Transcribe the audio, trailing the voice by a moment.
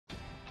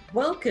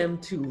Welcome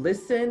to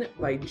Listen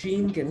by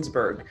Gene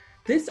Ginsberg.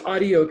 This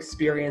audio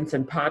experience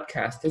and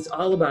podcast is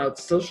all about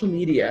social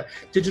media,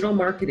 digital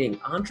marketing,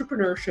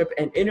 entrepreneurship,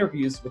 and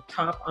interviews with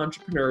top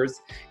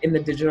entrepreneurs in the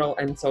digital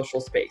and social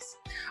space.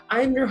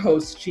 I'm your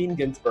host, Gene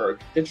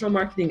Ginsberg, digital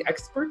marketing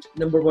expert,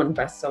 #1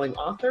 best-selling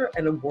author,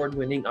 and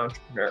award-winning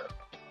entrepreneur.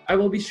 I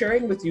will be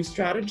sharing with you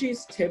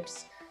strategies,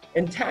 tips,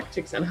 and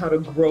tactics on how to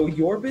grow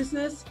your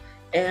business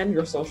and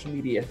your social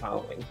media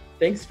following.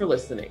 Thanks for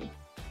listening.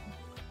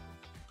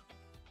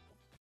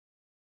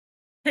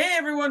 Hey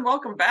everyone,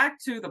 welcome back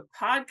to the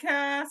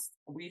podcast.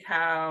 We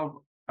have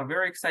a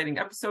very exciting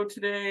episode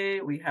today.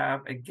 We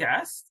have a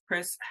guest,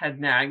 Chris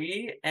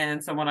Hadnagy,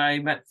 and someone I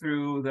met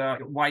through the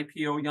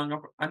YPO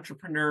Young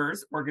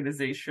Entrepreneurs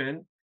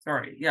Organization.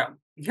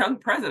 Young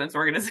Presidents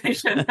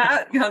Organization,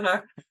 not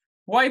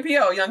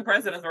YPO Young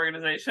Presidents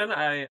Organization.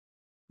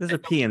 There's a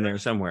P in there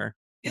somewhere.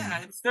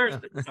 Yeah, there's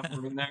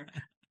something in there.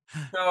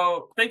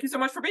 So thank you so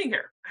much for being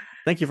here.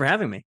 Thank you for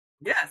having me.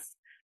 Yes.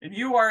 And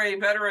you are a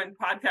veteran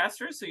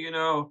podcaster, so you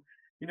know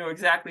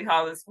exactly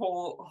how this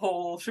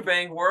whole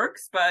shebang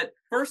works. But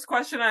first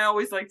question I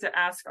always like to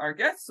ask our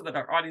guests so that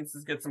our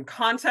audiences get some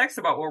context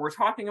about what we're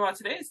talking about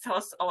today is tell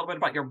us a little bit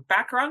about your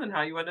background and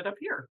how you ended up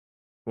here.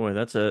 Boy,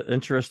 that's an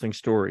interesting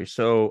story.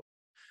 So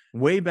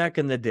way back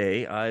in the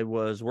day, I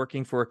was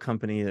working for a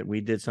company that we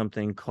did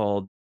something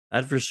called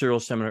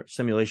adversarial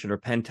simulation or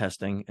pen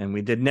testing, and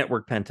we did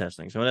network pen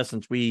testing. So in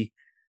essence, we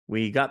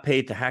got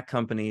paid to hack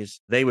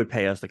companies. They would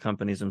pay us, the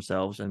companies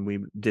themselves, and we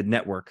did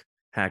network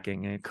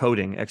hacking and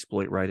coding,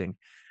 exploit writing.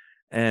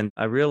 And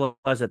I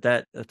realized at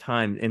that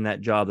time in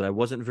that job that I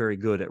wasn't very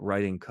good at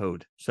writing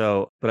code.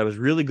 But I was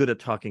really good at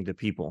talking to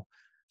people.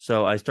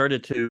 So I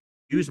started to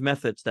use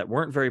methods that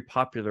weren't very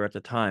popular at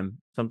the time,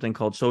 something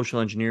called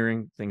social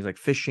engineering, things like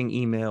phishing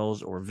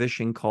emails or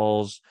vishing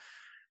calls.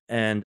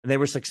 And they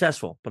were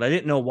successful, but I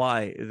didn't know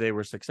why they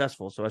were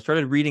successful. So I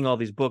started reading all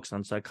these books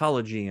on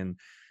psychology and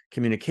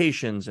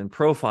communications and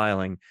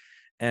profiling.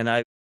 And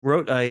I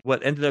wrote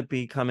what ended up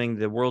becoming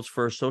the world's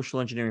first social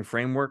engineering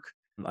framework.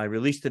 I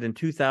released it in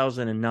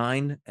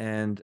 2009.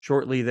 And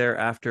shortly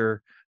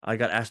thereafter, I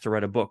got asked to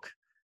write a book.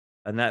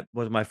 And that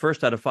was my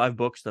first out of 5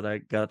 books that I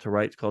got to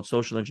write. It's called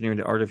Social Engineering,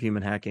 the Art of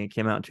Human Hacking. It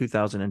came out in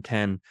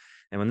 2010.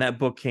 And when that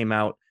book came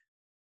out,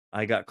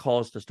 I got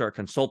calls to start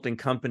consulting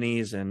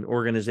companies and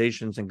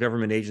organizations and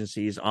government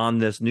agencies on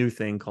this new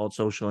thing called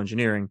social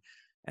engineering.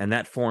 And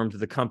that formed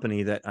the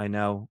company that I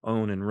now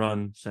own and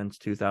run since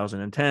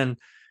 2010.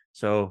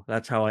 So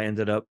that's how I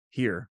ended up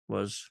here,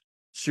 was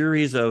a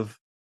series of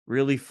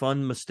really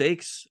fun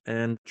mistakes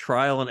and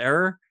trial and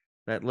error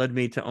that led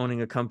me to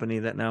owning a company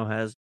that now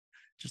has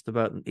just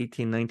about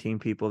 18, 19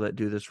 people that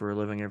do this for a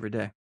living every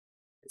day.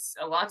 It's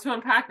a lot to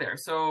unpack there.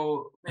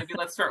 So maybe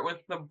let's start with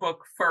the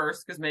book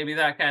first, because maybe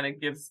that kind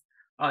of gives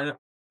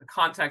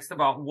context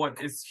about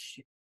what is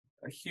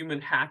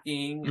human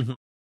hacking. Mm-hmm.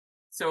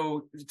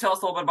 So tell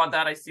us a little bit about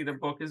that. I see the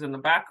book is in the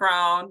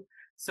background.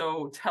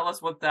 So tell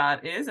us what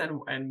that is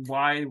and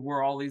why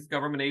were all these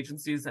government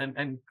agencies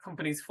and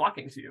companies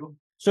flocking to you?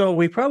 So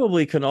we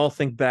probably can all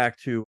think back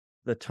to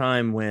the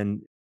time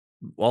when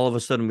all of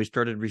a sudden we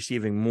started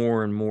receiving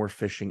more and more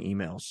phishing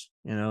emails,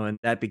 and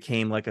that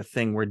became like a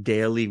thing where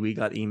daily we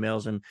got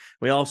emails, and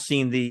we all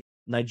seen the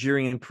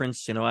Nigerian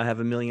prince, I have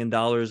 $1 million.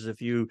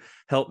 If you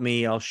help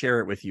me, I'll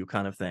share it with you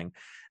kind of thing.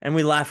 And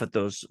we laugh at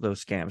those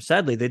scams.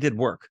 Sadly, they did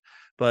work.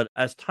 But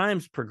as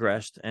times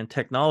progressed and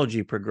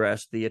technology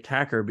progressed, the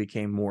attacker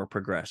became more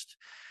progressed.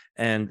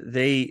 And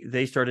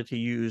they started to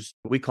use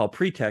what we call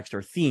pretext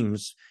or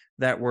themes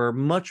that were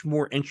much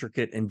more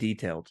intricate and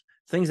detailed.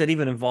 Things that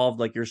even involved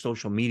like your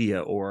social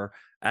media or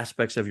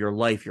aspects of your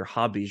life, your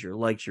hobbies, your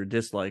likes, your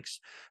dislikes,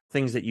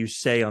 things that you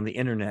say on the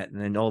internet. And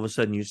then all of a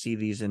sudden you see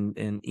these in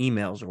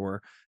emails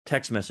or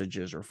text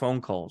messages or phone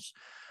calls.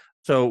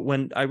 So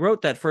when I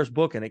wrote that first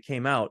book and it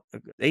came out,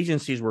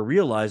 agencies were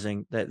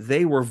realizing that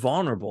they were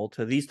vulnerable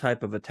to these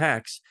type of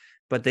attacks,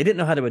 but they didn't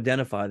know how to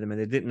identify them and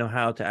they didn't know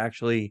how to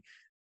actually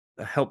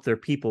help their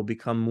people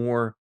become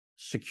more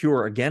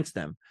secure against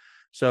them.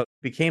 So it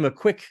became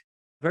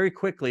very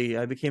quickly,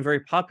 I became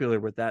very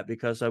popular with that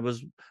because I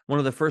was one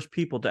of the first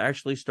people to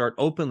actually start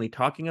openly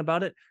talking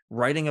about it,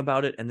 writing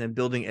about it, and then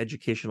building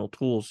educational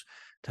tools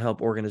to help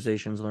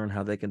organizations learn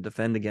how they can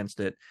defend against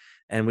it.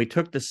 And we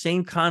took the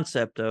same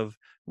concept of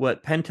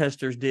what pen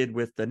testers did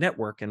with the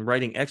network and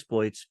writing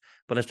exploits,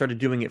 but I started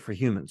doing it for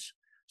humans.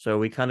 So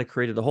we kind of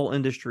created a whole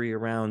industry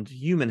around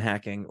human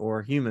hacking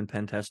or human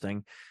pen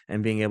testing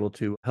and being able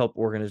to help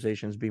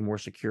organizations be more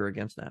secure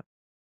against that.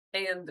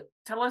 And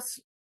tell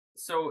us,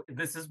 so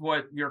this is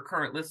what your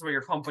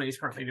company is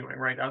currently doing,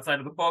 right? Outside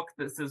of the book,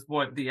 this is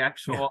what the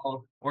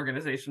actual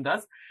organization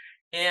does.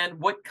 And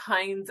what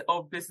kinds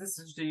of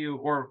businesses do you,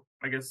 or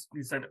I guess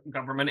you said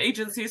government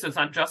agencies, so it's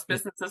not just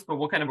businesses, but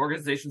what kind of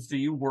organizations do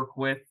you work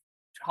with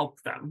to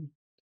help them?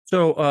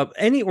 So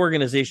any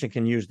organization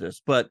can use this,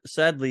 but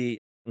sadly,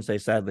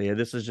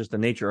 this is just the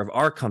nature of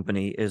our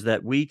company, is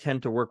that we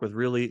tend to work with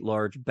really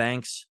large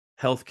banks,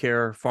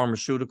 healthcare,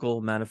 pharmaceutical,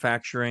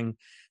 manufacturing,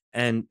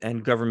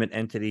 and government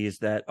entities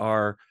that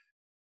are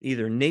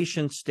either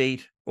nation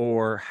state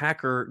or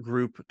hacker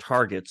group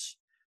targets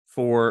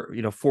for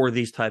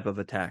these type of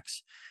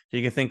attacks. So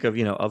you can think of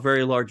a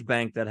very large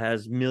bank that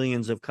has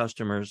millions of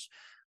customers.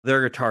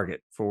 They're a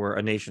target for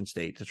a nation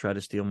state to try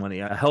to steal money.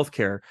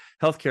 Healthcare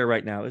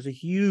right now is a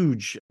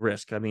huge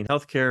risk. I mean,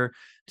 healthcare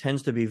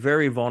tends to be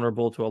very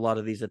vulnerable to a lot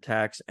of these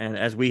attacks. And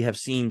as we have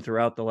seen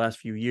throughout the last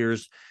few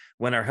years,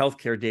 when our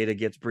healthcare data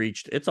gets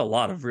breached, it's a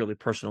lot of really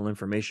personal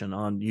information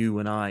on you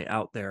and I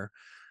out there.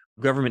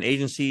 Government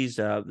agencies,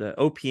 the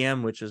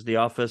OPM, which is the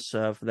office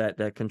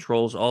that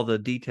controls all the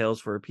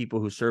details for people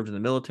who served in the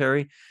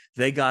military,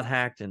 they got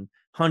hacked, and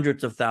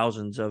hundreds of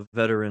thousands of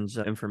veterans'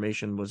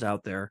 information was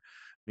out there,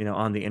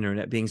 on the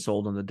internet being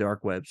sold on the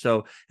dark web.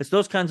 So it's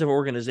those kinds of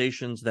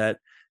organizations that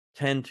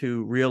tend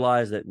to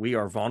realize that we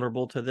are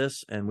vulnerable to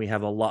this and we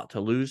have a lot to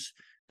lose,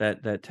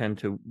 that tend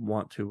to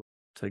want to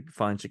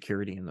find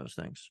security in those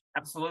things.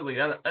 Absolutely.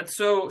 That's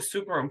so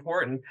super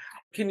important.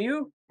 Can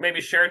you maybe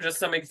share just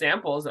some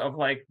examples of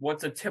like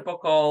what's a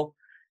typical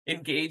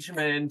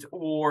engagement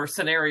or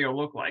scenario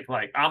look like?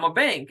 Like, I'm a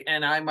bank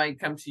and I might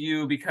come to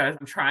you because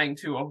I'm trying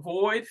to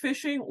avoid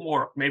phishing,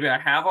 or maybe I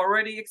have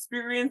already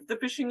experienced the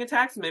phishing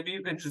attacks. Maybe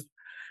you can just,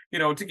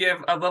 to give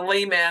the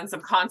layman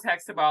some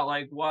context about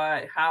like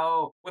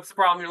what's the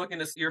problem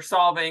you're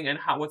solving, and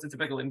what's a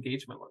typical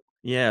engagement look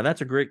like? Yeah,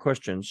 that's a great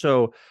question.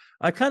 So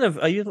I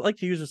like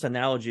to use this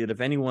analogy that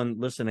if anyone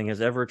listening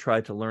has ever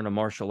tried to learn a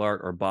martial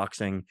art or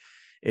boxing,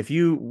 if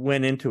you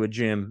went into a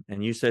gym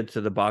and you said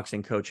to the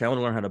boxing coach, I want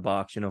to learn how to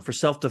box, for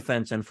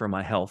self-defense and for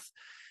my health.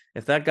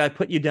 If that guy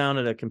put you down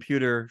at a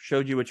computer,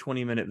 showed you a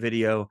 20-minute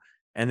video,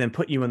 and then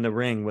put you in the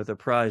ring with a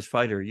prize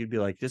fighter, you'd be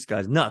like, this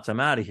guy's nuts. I'm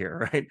out of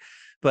here, right?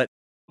 But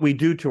we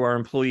do to our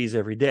employees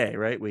every day,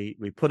 right? We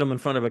put them in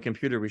front of a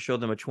computer, we show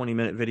them a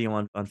 20-minute video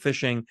on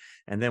phishing,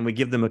 and then we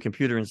give them a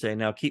computer and say,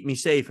 now keep me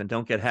safe and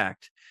don't get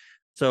hacked.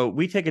 So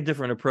we take a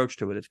different approach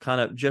to it. It's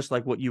kind of just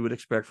like what you would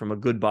expect from a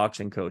good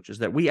boxing coach, is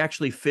that we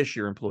actually phish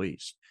your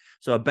employees.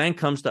 So a bank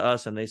comes to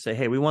us and they say,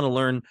 hey, we want to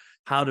learn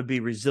how to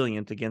be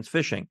resilient against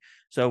phishing.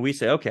 So we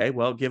say, okay,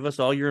 well, give us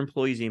all your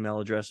employees' email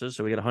addresses.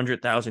 So we get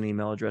 100,000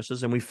 email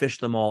addresses and we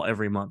phish them all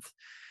every month.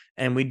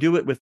 And we do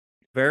it with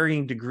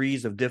varying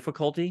degrees of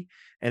difficulty,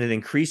 and it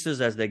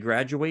increases as they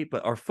graduate.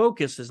 But our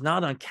focus is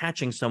not on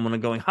catching someone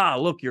and going,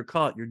 look, you're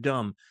caught, you're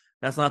dumb.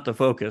 That's not the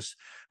focus.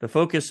 The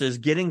focus is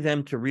getting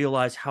them to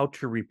realize how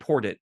to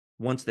report it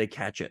once they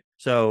catch it.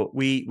 So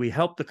we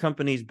help the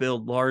companies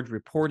build large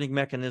reporting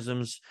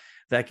mechanisms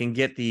that can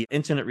get the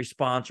incident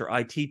response or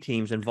IT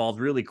teams involved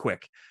really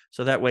quick.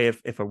 So that way,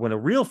 when a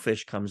real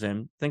phish comes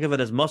in, think of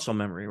it as muscle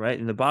memory, right?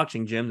 In the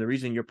boxing gym, the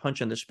reason you're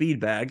punching the speed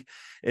bag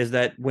is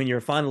that when you're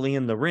finally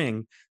in the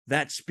ring,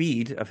 that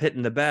speed of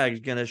hitting the bag is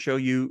going to show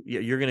you're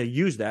going to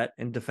use that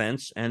in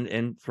defense and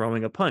in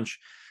throwing a punch.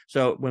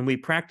 So when we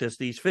practice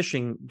these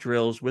phishing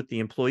drills with the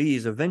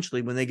employees,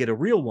 eventually when they get a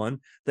real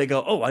one, they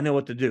go, oh, I know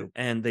what to do.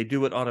 And they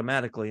do it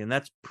automatically. And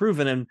that's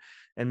proven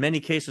in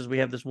many cases. We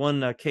have this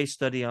one case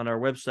study on our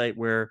website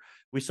where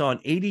we saw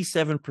an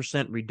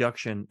 87%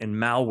 reduction in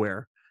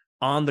malware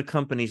on the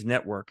company's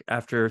network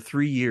after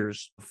 3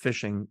 years of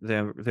phishing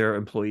their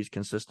employees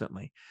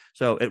consistently.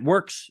 So it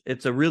works.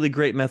 It's a really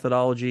great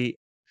methodology,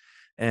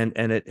 and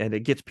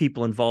it gets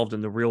people involved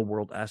in the real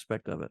world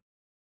aspect of it.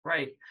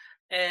 Right.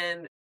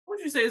 And what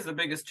would you say is the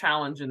biggest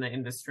challenge in the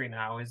industry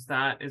now? Is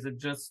it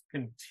just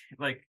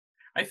like,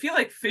 I feel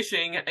like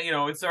phishing,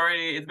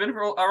 it's been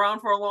around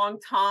for a long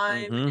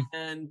time, Mm-hmm.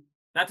 and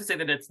not to say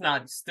that it's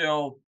not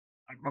still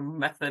a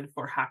method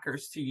for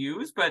hackers to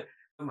use, but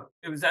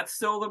is that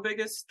still the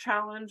biggest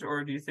challenge,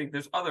 or do you think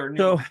there's other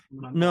new?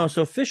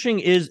 So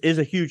phishing is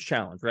a huge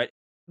challenge, right?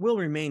 Will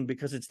remain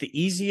because it's the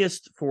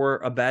easiest for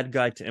a bad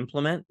guy to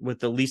implement with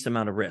the least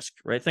amount of risk,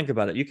 right? Think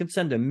about it. You can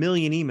send 1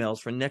 million emails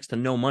for next to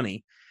no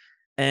money.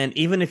 And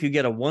even if you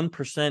get a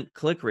 1%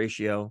 click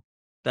ratio,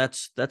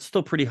 that's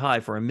still pretty high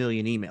for 1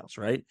 million emails,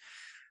 right?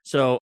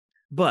 So,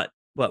 but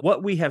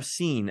what we have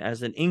seen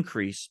as an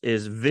increase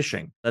is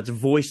vishing. That's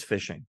voice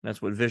phishing.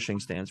 That's what vishing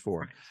stands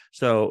for.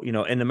 So,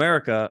 in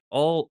America,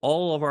 all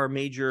of our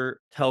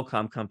major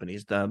telecom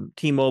companies,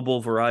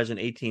 T-Mobile, Verizon,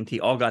 AT&T,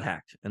 all got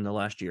hacked in the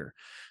last year.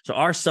 So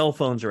our cell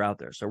phones are out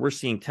there. So we're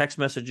seeing text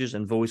messages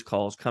and voice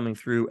calls coming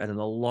through at an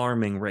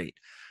alarming rate.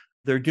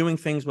 They're doing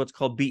things what's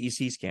called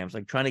BEC scams,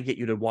 like trying to get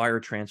you to wire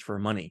transfer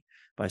money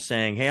by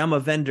saying, hey, I'm a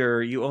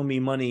vendor, you owe me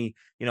money,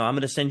 I'm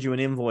going to send you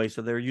an invoice.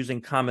 So they're using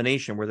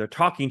combination where they're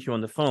talking to you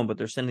on the phone, but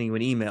they're sending you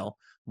an email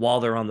while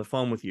they're on the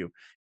phone with you.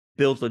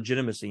 Builds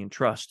legitimacy and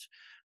trust.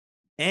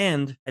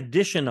 And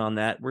addition on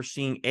that, we're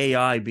seeing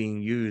AI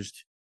being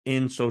used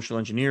in social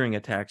engineering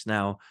attacks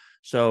now.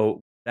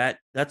 So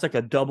that's like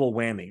a double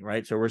whammy,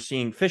 right? So we're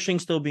seeing phishing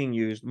still being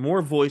used,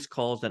 more voice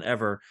calls than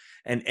ever,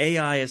 and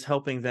AI is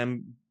helping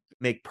them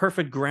make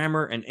perfect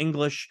grammar and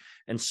English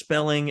and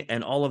spelling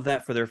and all of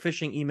that for their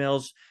phishing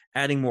emails,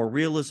 adding more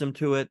realism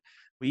to it.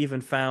 We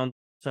even found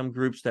some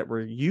groups that were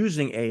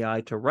using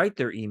AI to write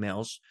their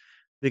emails,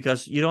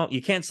 because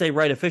you can't say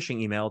write a phishing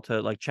email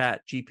to like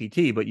Chat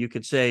GPT, but you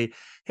could say,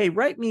 hey,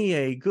 write me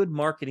a good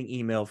marketing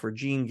email for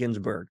Gene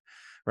Ginsburg.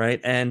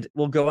 right? And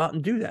we'll go out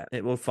and do that.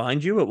 It will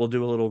find you, it will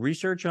do a little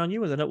research on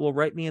you, and then it will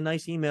write me a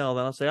nice email.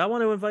 Then I'll say, I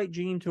want to invite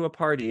Gene to a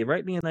party.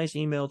 Write me a nice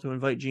email to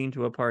invite Gene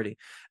to a party.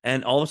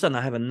 And all of a sudden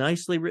I have a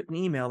nicely written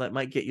email that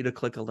might get you to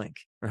click a link,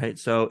 right?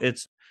 So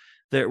it's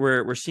that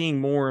we're seeing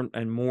more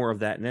and more of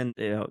that. And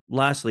then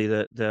lastly,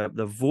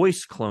 the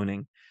voice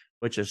cloning,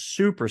 which is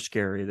super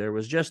scary. There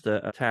was just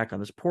an attack on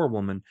this poor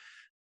woman.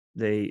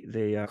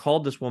 They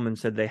called this woman,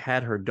 said they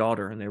had her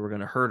daughter and they were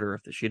going to hurt her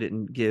if she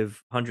didn't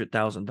give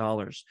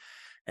 $100,000.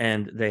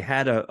 And they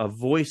had a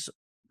voice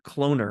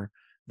cloner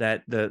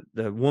that the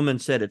woman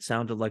said it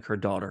sounded like her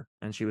daughter,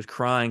 and she was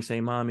crying,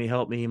 saying, "Mommy,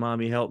 help me,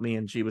 mommy, help me."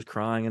 And she was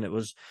crying,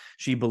 and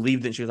she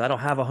believed it. She goes, "I don't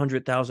have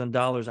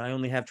 $100,000. I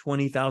only have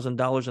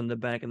 $20,000 in the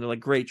bank." And they're like,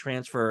 "Great,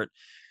 transfer it."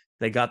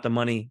 They got the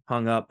money,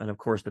 hung up, and of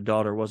course the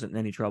daughter wasn't in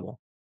any trouble.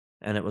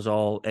 And it was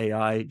all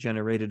AI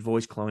generated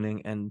voice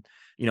cloning. And,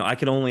 I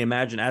can only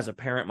imagine as a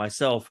parent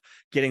myself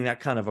getting that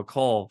kind of a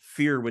call,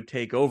 fear would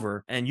take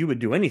over and you would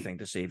do anything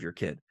to save your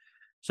kid.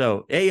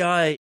 So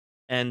AI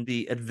and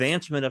the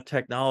advancement of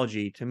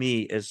technology, to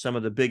me, is some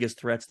of the biggest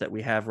threats that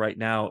we have right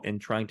now in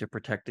trying to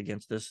protect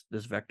against this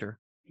vector.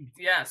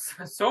 Yes,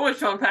 so much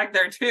to unpack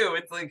there too.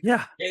 It's like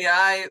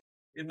AI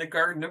in the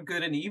garden of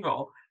good and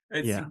evil.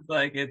 It seems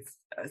like it's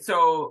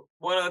so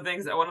one of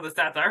the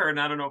stats I heard,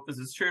 and I don't know if this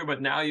is true, but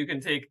now you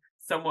can take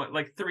someone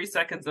like 3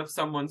 seconds of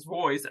someone's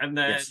voice and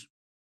then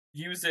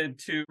use it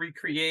to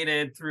recreate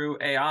it through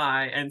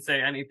AI and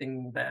say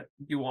anything that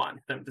you want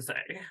them to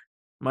say.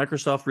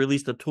 Microsoft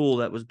released a tool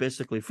that was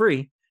basically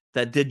free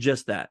that did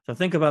just that. So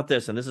think about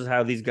this, and this is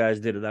how these guys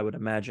did it, I would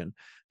imagine.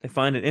 They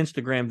find an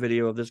Instagram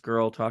video of this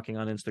girl talking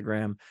on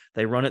Instagram.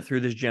 They run it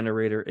through this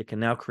generator. It can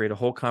now create a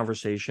whole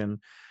conversation.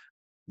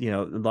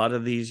 A lot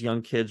of these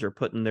young kids are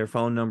putting their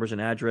phone numbers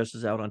and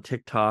addresses out on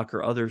TikTok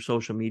or other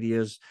social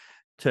medias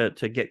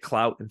to get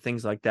clout and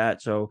things like that.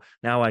 So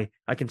now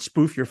I can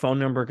spoof your phone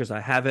number because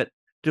I have it.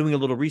 Doing a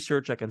little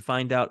research, I can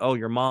find out, oh,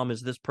 your mom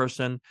is this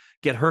person,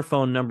 get her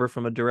phone number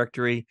from a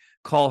directory,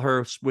 call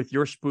her with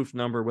your spoof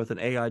number with an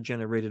AI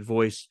generated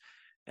voice,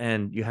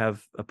 and you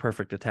have a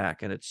perfect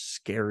attack. And it's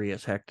scary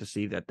as heck to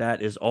see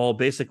that is all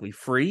basically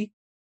free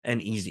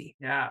and easy.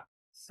 Yeah.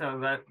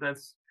 So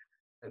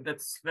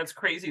that's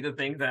crazy to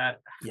think that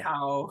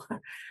how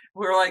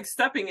we're like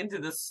stepping into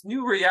this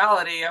new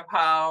reality of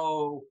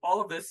how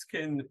all of this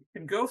can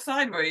go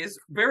sideways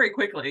very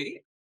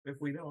quickly if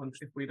we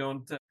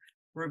don't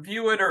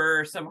review it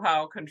or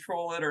somehow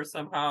control it or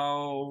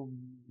somehow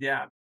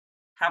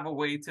have a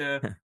way to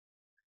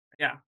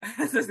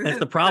that's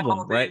the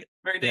problem, right?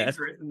 Very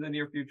dangerous in the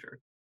near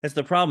future. That's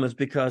the problem, is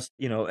because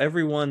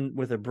everyone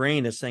with a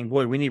brain is saying,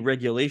 boy, we need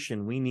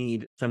regulation, we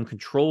need some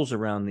controls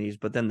around these.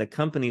 But then the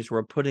companies who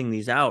are putting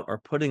these out are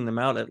putting them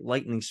out at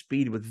lightning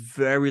speed with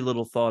very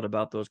little thought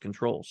about those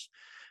controls,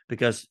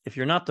 because if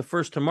you're not the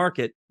first to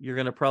market, you're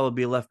going to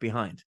probably be left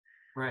behind.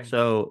 Right.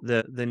 So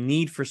the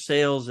need for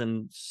sales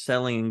and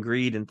selling and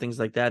greed and things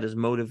like that is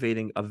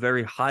motivating a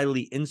very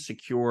highly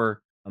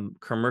insecure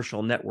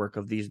commercial network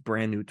of these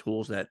brand new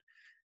tools that,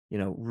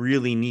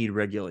 really need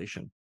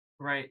regulation.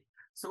 Right.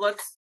 So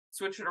let's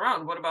switch it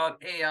around. What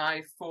about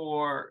AI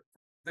for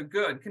the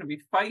good? Can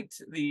we fight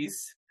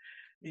these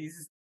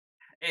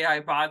AI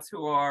bots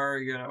who are,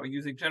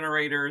 using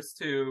generators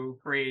to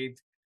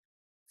create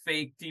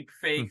fake deep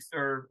fakes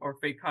or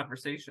fake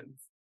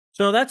conversations?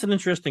 So that's an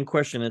interesting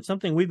question. It's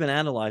something we've been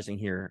analyzing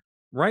here.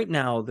 Right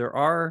now, there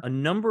are a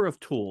number of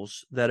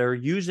tools that are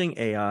using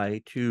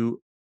AI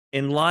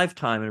in live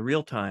time, in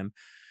real time,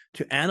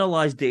 to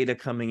analyze data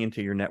coming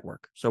into your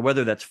network. So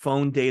whether that's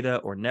phone data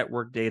or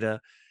network data,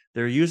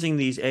 they're using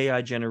these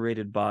AI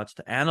generated bots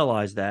to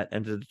analyze that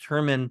and to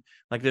determine,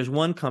 like there's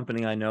one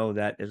company I know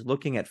that is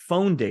looking at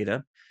phone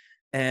data.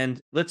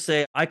 And let's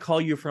say I call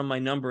you from my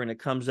number and it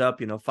comes up,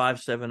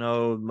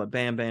 570,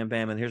 bam, bam,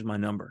 bam, and here's my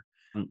number.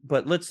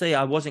 But let's say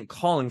I wasn't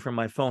calling from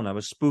my phone, I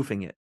was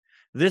spoofing it.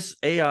 This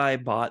AI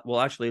bot will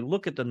actually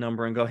look at the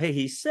number and go, hey,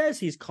 he says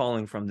he's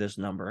calling from this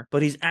number,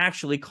 but he's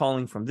actually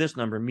calling from this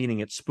number, meaning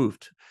it's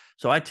spoofed.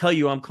 So I tell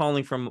you I'm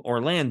calling from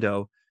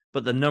Orlando,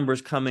 but the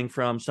number's coming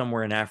from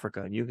somewhere in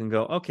Africa. And you can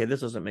go, okay,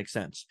 this doesn't make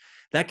sense.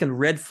 That can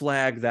red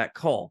flag that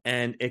call.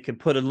 And it can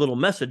put a little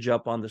message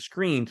up on the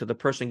screen to the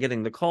person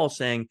getting the call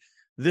saying,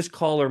 this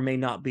caller may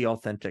not be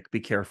authentic. Be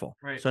careful.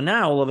 Right. So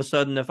now all of a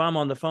sudden, if I'm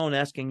on the phone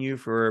asking you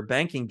for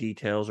banking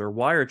details or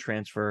wire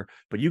transfer,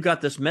 but you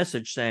got this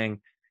message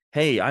saying,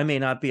 hey, I may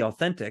not be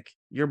authentic,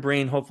 your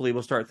brain hopefully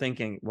will start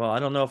thinking, well, I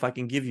don't know if I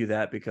can give you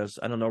that because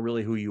I don't know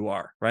really who you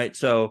are, right?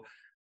 So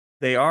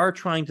they are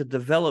trying to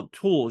develop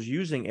tools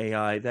using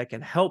AI that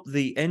can help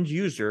the end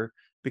user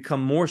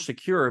become more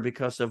secure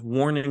because of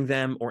warning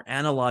them or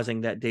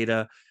analyzing that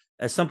data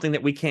as something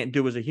that we can't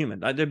do as a human.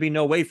 There'd be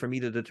no way for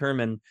me to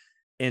determine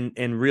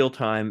in real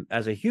time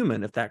as a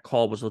human if that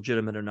call was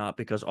legitimate or not,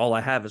 because all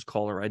I have is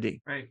caller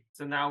ID. Right.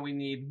 So now we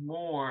need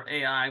more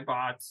AI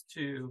bots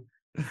to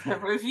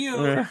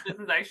review if this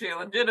is actually a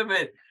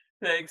legitimate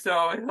thing.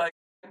 So like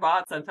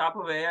bots on top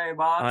of AI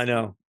bots. I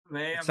know.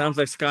 It sounds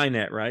like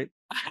Skynet, right?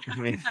 I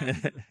mean,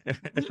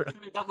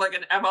 like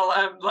an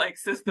MLM like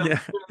system. yeah,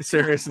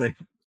 seriously.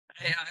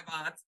 AI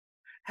bots.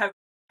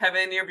 Have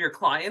any of your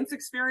clients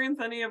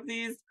experienced any of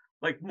these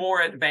like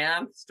more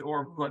advanced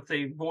or let's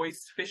say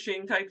voice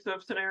phishing types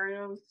of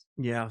scenarios?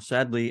 Yeah,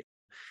 sadly,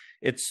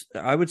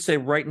 I would say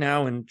right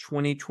now in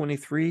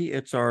 2023,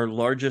 it's our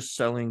largest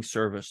selling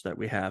service that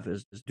we have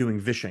is doing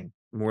vishing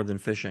more than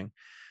phishing,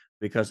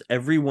 because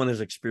everyone is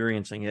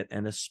experiencing it.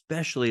 And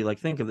especially, like,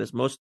 think of this,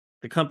 most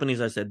the companies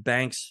I said,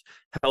 banks,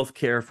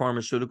 healthcare,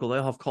 pharmaceutical, they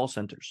all have call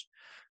centers.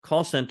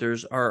 Call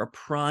centers are a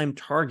prime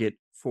target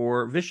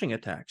for vishing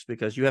attacks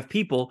because you have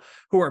people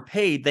who are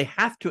paid, they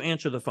have to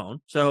answer the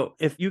phone. So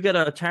if you get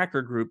an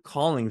attacker group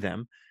calling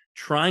them,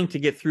 trying to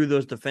get through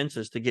those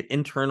defenses to get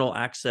internal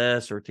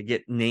access or to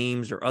get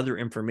names or other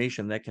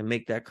information that can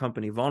make that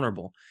company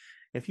vulnerable,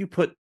 if you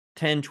put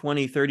 10,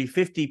 20, 30,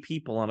 50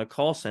 people on a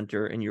call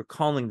center and you're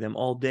calling them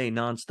all day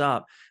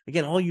nonstop,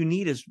 again, all you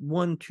need is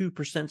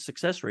 1-2%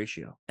 success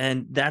ratio.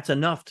 And that's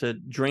enough to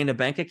drain a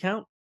bank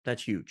account.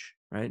 That's huge,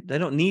 right? They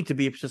don't need to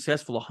be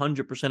successful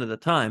 100% of the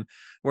time.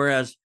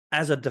 Whereas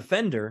as a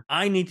defender,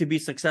 I need to be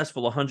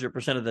successful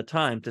 100% of the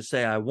time to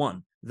say I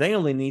won. They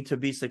only need to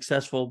be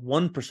successful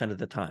 1% of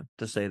the time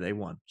to say they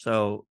won.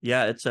 So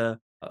yeah, it's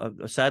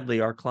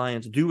sadly, our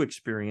clients do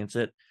experience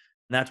it.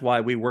 And that's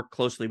why we work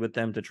closely with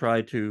them to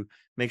try to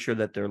make sure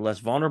that they're less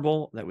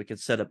vulnerable, that we can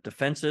set up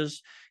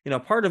defenses.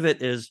 Part of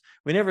it is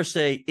we never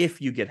say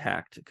if you get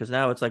hacked, because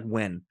now it's like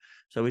when.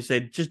 So we say,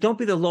 just don't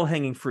be the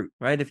low-hanging fruit,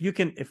 right?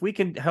 If we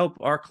can help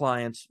our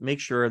clients make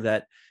sure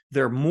that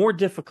they're more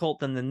difficult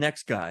than the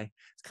next guy.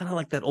 It's kind of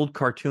like that old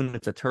cartoon.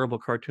 It's a terrible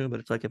cartoon,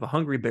 but it's like if a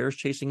hungry bear is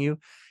chasing you,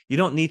 you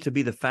don't need to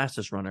be the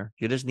fastest runner.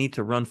 You just need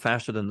to run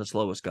faster than the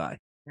slowest guy,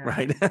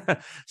 right?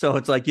 So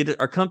it's like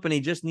our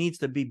company just needs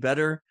to be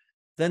better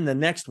than the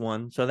next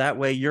one. So that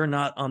way you're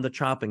not on the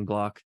chopping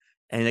block,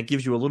 and it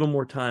gives you a little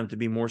more time to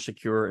be more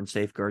secure and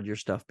safeguard your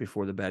stuff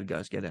before the bad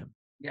guys get in.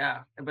 Yeah,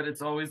 but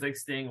it's always like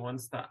staying one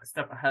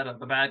step ahead of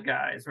the bad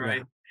guys, right?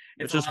 Yeah.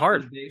 It's just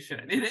hard.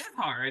 It is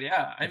hard,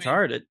 yeah. It's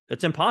hard.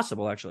 It's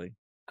impossible, actually.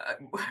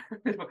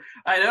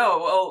 I know.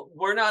 Well,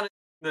 we're not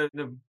in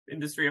the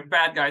industry of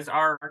bad guys,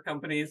 our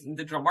companies in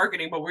digital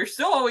marketing, but we're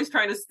still always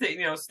trying to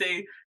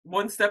stay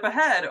one step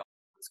ahead.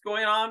 What's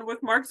going on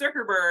with Mark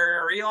Zuckerberg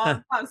or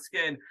Elon Musk,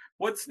 and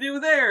what's new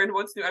there, and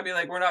what's new? I mean,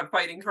 like, we're not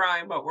fighting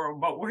crime, but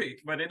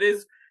it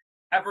is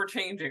ever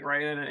changing,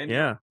 right? And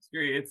yeah,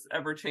 it's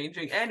ever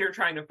changing, and you're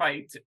trying to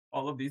fight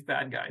all of these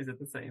bad guys at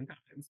the same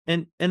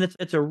time. And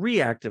it's a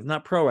reactive,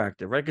 not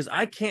proactive, right? Because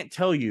I can't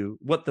tell you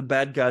what the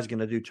bad guy's going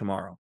to do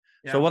tomorrow.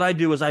 Yeah. So what I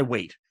do is I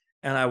wait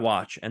and I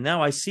watch, and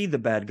now I see the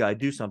bad guy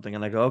do something,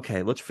 and I go,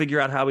 okay, let's figure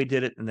out how he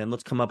did it, and then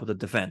let's come up with a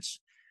defense.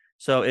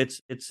 So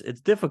it's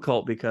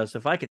difficult because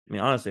if I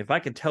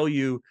could tell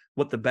you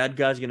what the bad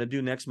guy's going to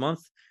do next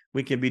month,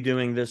 we could be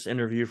doing this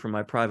interview from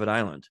my private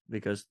island,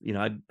 because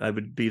I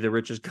would be the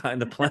richest guy on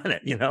the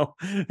planet,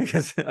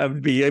 because I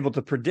would be able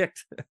to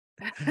predict.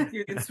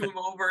 You can swim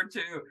over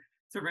to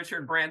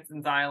Richard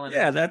Branson's island.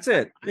 Yeah, that's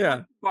it.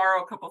 Yeah,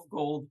 borrow a cup of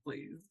gold,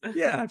 please.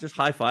 Yeah, just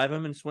high five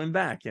him and swim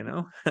back.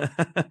 Yeah,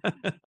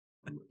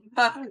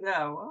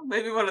 well,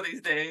 maybe one of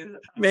these days.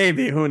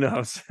 Maybe, who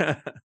knows?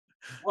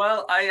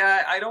 Well,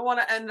 I don't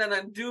want to end on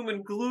a doom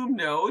and gloom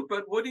note,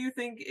 but what do you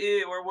think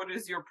or what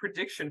is your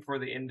prediction for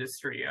the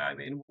industry? I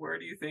mean, where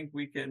do you think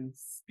we can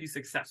be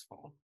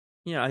successful?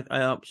 Yeah,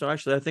 so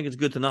actually, I think it's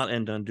good to not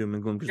end on doom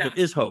and gloom, because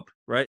there is hope,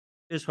 right?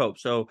 There is hope.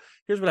 So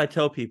here's what I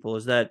tell people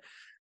is that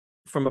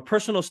from a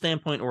personal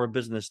standpoint or a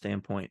business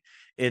standpoint,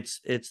 it's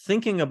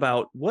thinking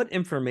about what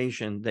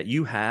information that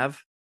you have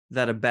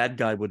that a bad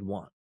guy would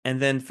want, and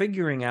then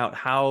figuring out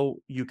how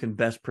you can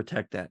best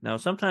protect that. Now,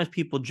 sometimes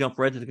people jump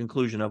right to the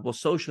conclusion of, well,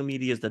 social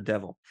media is the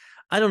devil.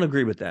 I don't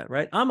agree with that,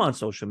 right? I'm on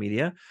social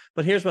media,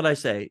 but here's what I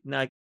say.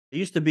 Now, it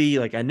used to be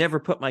like I never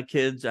put my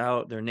kids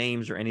out, their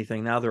names or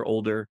anything. Now they're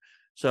older.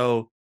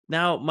 So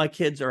now my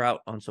kids are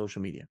out on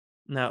social media.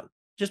 Now,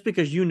 just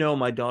because you know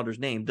my daughter's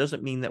name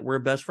doesn't mean that we're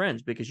best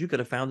friends, because you could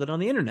have found it on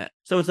the internet.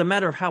 So it's a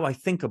matter of how I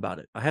think about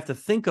it. I have to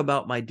think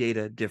about my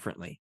data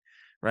differently,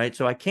 right?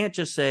 So I can't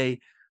just say,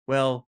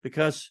 well,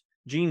 because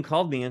Jean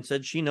called me and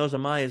said she knows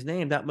Amaya's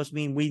name, that must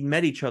mean we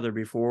met each other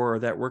before or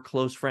that we're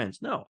close friends.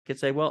 No, I could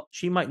say, well,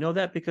 she might know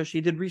that because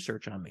she did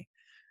research on me,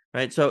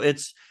 right? So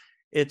it's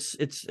a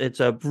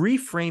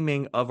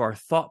reframing of our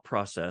thought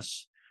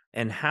process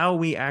and how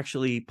we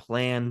actually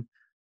plan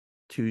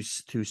to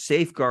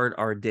safeguard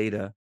our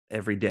data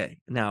every day.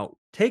 Now,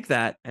 take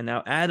that and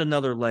now add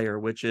another layer,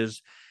 which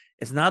is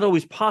it's not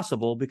always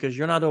possible because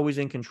you're not always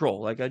in control.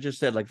 Like I just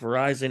said, like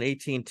Verizon,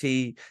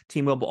 AT&T,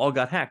 T-Mobile all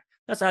got hacked.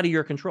 That's out of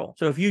your control.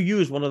 So if you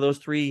use one of those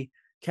three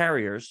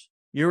carriers,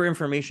 your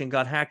information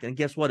got hacked, and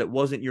guess what? It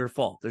wasn't your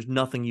fault. There's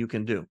nothing you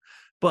can do.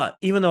 But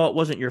even though it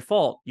wasn't your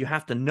fault, you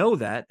have to know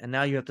that. And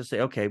now you have to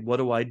say, okay, what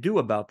do I do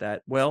about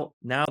that? Well,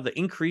 now the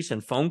increase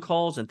in phone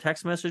calls and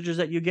text messages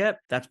that you get,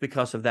 that's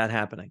because of that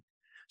happening.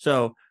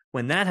 So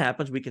when that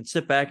happens, we can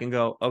sit back and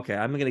go, okay,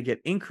 I'm going to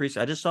get increase.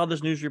 I just saw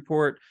this news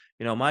report.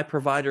 My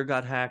provider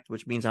got hacked,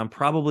 which means I'm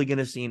probably going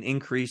to see an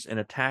increase in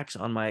attacks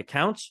on my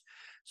accounts.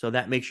 So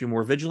that makes you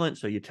more vigilant.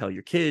 So you tell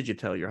your kids, you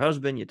tell your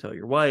husband, you tell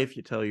your wife,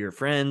 you tell your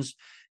friends,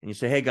 and you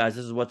say, hey guys,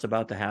 this is what's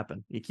about to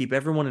happen. You keep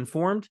everyone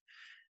informed,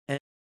 and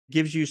it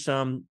gives you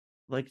some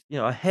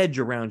a hedge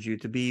around you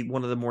to be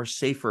one of the more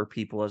safer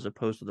people as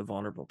opposed to the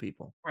vulnerable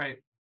people. Right.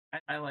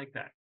 I like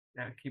that.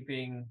 Yeah,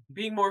 being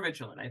more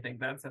vigilant. I think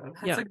that's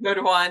Yeah. a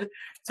good one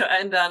to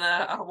end on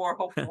a more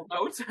hopeful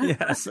note.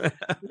 Yes.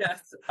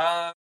 Yes.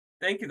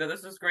 Thank you.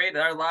 This was great.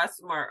 Our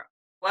last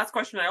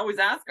question I always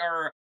ask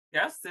our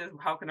guests is,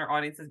 how can our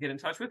audiences get in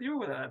touch with you,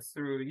 whether that's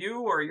through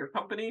you or your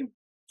company?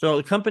 So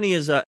the company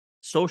is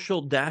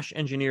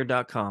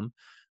social-engineer.com.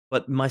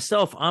 But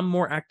myself, I'm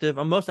most active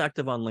on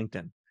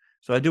LinkedIn.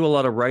 So I do a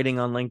lot of writing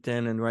on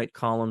LinkedIn and write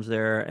columns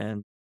there,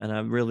 and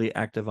I'm really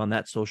active on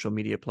that social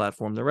media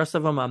platform. The rest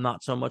of them, I'm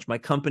not so much. My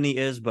company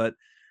is, but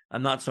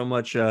I'm not so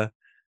much an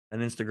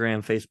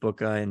Instagram, Facebook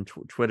guy, and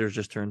Twitter's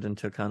just turned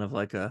into kind of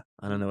like a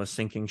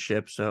sinking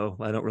ship. So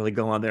I don't really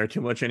go on there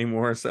too much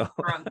anymore. So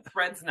We're on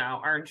Threads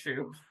now, aren't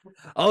you?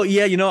 Oh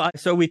yeah,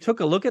 so we took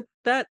a look at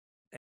that.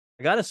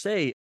 I gotta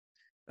say,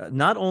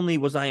 not only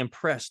was I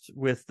impressed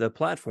with the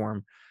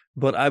platform,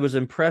 but I was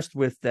impressed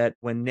with that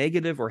when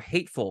negative or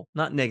hateful,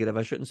 not negative,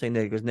 I shouldn't say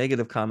negative, because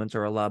negative comments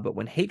are allowed, but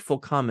when hateful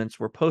comments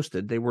were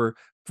posted, they were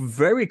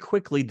very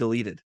quickly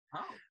deleted,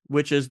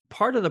 which is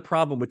part of the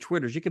problem with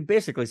Twitter. You can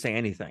basically say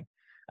anything.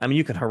 I mean,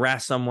 you can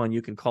harass someone,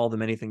 you can call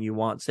them anything you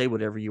want, say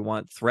whatever you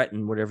want,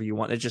 threaten whatever you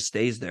want. It just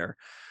stays there.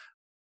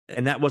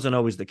 And that wasn't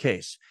always the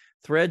case.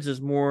 Threads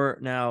is more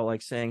now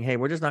like saying, hey,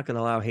 we're just not going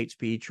to allow hate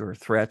speech or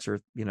threats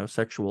or,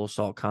 sexual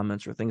assault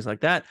comments or things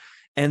like that.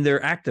 And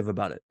they're active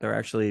about it. They're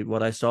actually,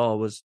 what I saw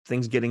was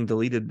things getting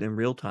deleted in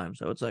real time.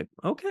 So it's like,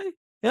 okay.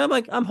 Yeah,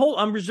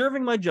 I'm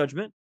reserving my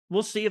judgment.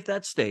 We'll see if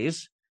that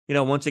stays,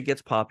 once it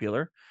gets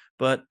popular.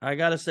 But I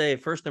got to say,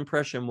 first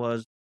impression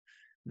was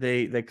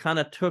they kind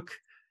of took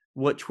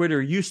what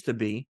Twitter used to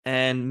be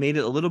and made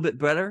it a little bit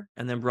better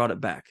and then brought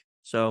it back.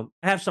 So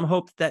I have some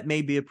hope that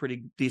may be a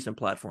pretty decent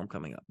platform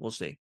coming up. We'll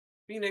see.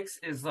 Threads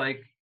is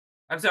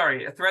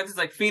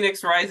like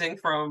Phoenix rising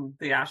from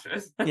the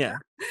ashes. Yeah.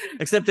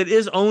 Except it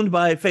is owned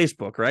by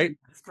Facebook, right?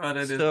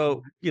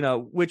 So,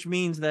 which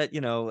means that,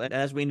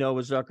 as we know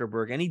with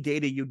Zuckerberg, any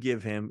data you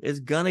give him is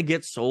going to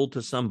get sold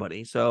to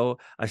somebody. So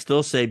I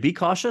still say be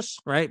cautious,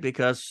 right?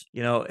 Because,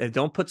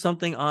 don't put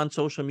something on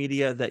social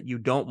media that you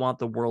don't want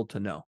the world to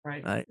know.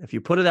 Right. If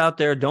you put it out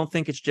there, don't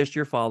think it's just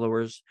your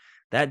followers.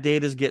 That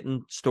data is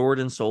getting stored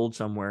and sold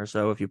somewhere.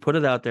 So if you put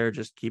it out there,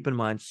 just keep in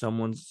mind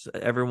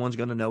everyone's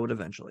going to know it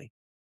eventually.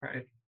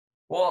 Right.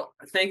 Well,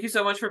 thank you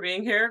so much for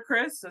being here,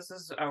 Chris. This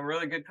is a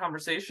really good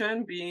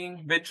conversation,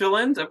 being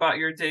vigilant about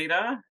your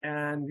data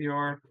and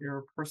your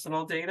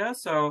personal data.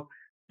 So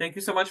thank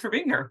you so much for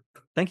being here.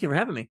 Thank you for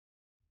having me.